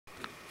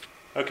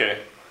Okay,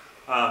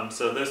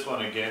 so this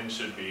one again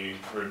should be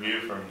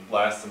reviewed from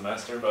last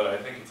semester, but I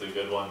think it's a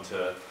good one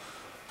to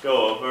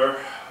go over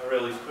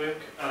really quick.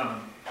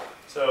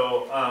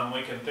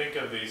 We can think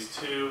of these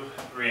two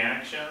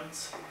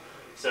reactions,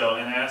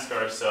 and ask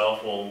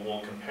ourselves,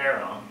 we'll compare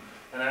them,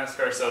 and ask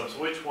ourselves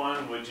which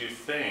one would you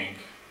think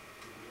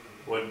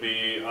would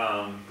be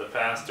the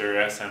faster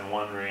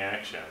SN1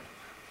 reaction?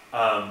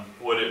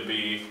 Would it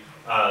be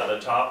the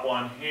top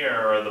one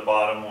here or the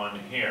bottom one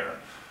here?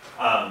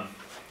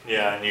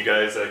 Yeah, and you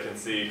guys, I can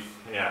see,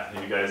 yeah,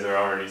 you guys are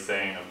already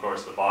saying, of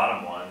course, the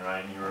bottom one,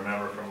 right? And you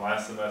remember from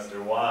last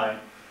semester why,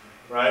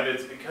 right?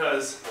 It's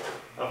because,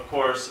 of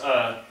course,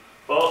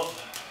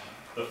 both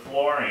the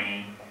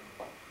fluorine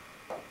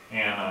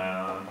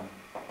anion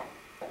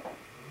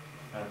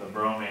and the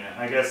bromine,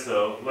 I guess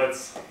so,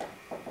 let's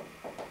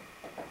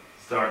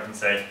start and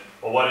say,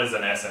 well, what is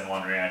an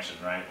SN1 reaction,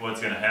 right?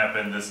 What's going to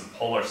happen? This is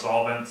polar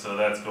solvent, so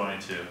that's going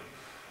to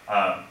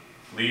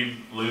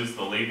lose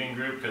the leaving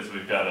group because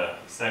we've got a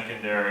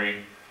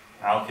secondary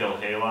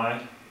alkyl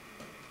halide.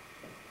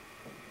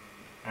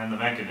 And the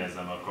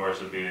mechanism, of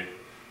course, would be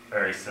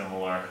very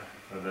similar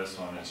for this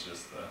one. It's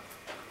just the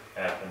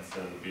F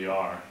instead of the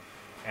Br.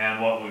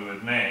 And what we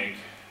would make,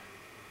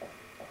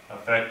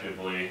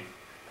 effectively,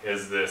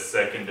 is this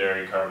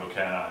secondary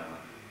carbocation.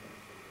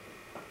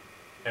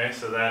 Okay,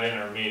 so that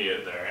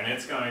intermediate there. And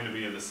it's going to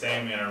be the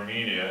same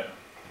intermediate,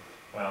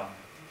 well,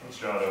 let's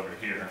draw it over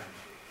here,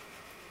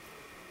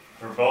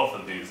 for both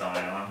of these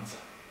ions,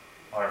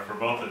 or for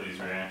both of these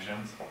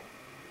reactions.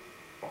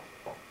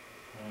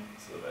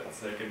 So that's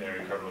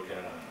secondary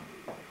carbocation.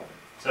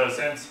 So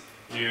since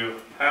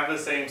you have the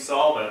same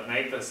solvent,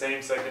 make the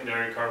same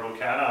secondary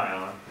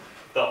carbocation,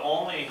 the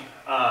only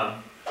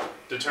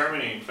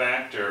determining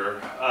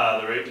factor,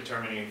 the rate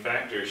determining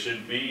factor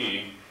should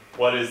be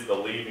what is the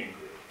leaving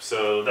group.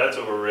 So that's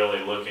what we're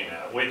really looking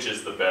at. Which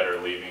is the better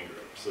leaving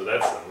group? So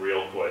that's the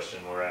real question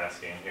we're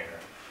asking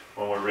here,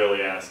 when we're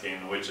really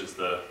asking which is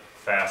the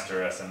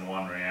faster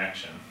SN1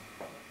 reaction.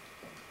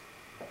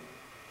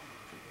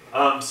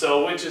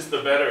 So which is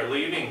the better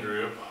leaving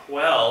group?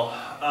 Well,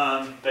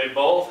 they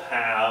both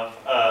have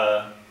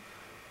a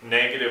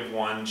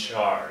 -1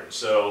 charge.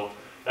 So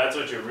that's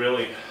what you're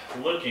really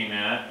looking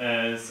at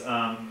as,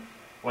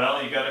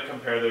 well, you got to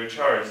compare their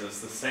charge. It's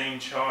the same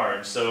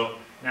charge. So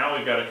now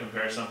we've got to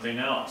compare something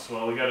else.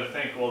 Well, we got to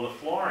think, well, the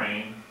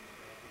fluorine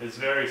is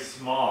very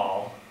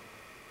small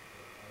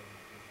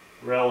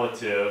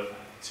relative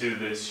to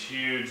this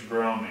huge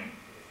bromine.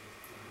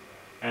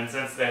 And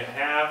since they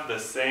have the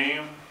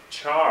same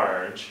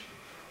charge,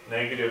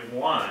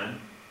 -1,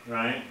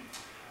 right?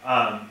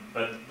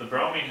 But the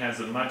bromine has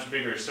a much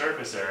bigger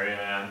surface area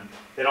and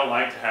they don't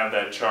like to have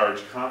that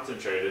charge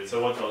concentrated. So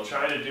what they'll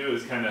try to do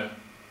is kind of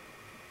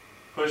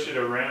push it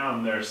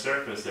around their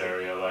surface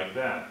area like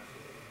that.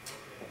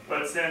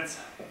 But since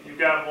you've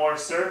got more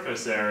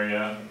surface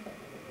area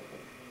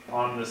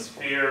on the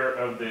sphere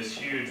of this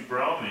huge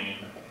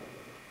bromine,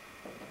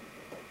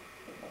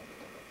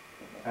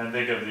 and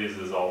think of these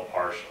as all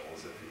partials,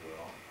 if you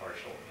will,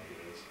 partial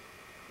negatives.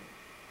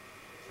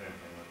 Same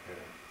thing up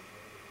here.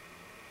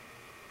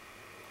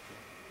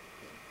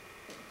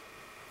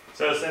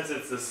 So since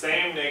it's the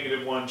same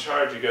 -1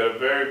 charge, you got a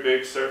very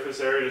big surface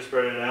area to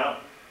spread it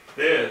out.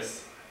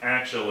 This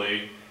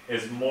actually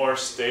is more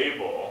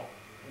stable.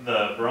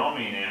 The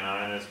bromine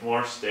anion is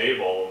more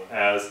stable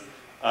as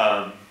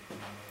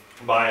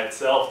by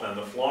itself than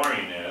the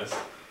fluorine is.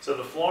 So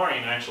the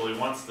fluorine actually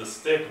wants to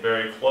stick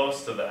very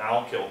close to the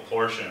alkyl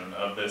portion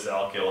of this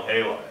alkyl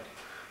halide.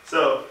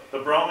 So the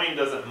bromine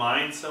doesn't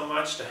mind so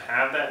much to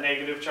have that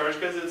negative charge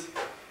because it's,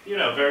 you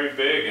know, very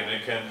big and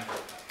it can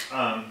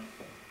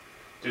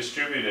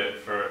distribute it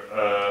for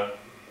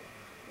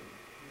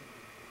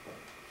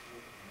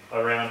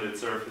around its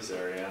surface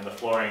area, and the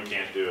fluorine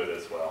can't do it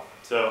as well.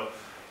 So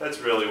that's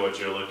really what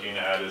you're looking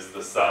at, is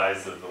the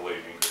size of the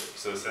leaving group.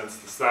 So since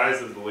the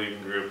size of the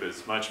leaving group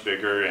is much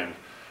bigger in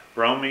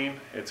bromine,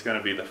 it's going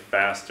to be the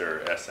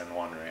faster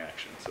SN1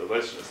 reaction. So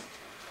let's just,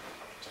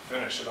 to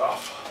finish it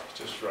off,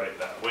 just write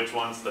that. Which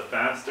one's the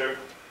faster?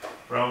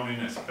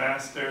 Bromine is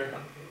faster.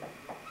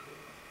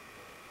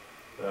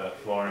 The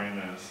fluorine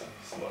is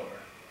slower.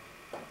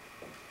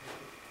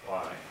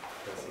 Why?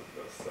 Because of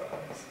the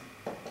size.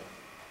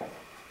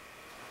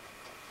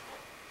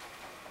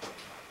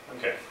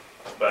 Okay,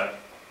 but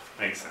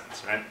makes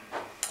sense, right?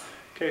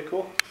 Okay,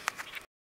 cool.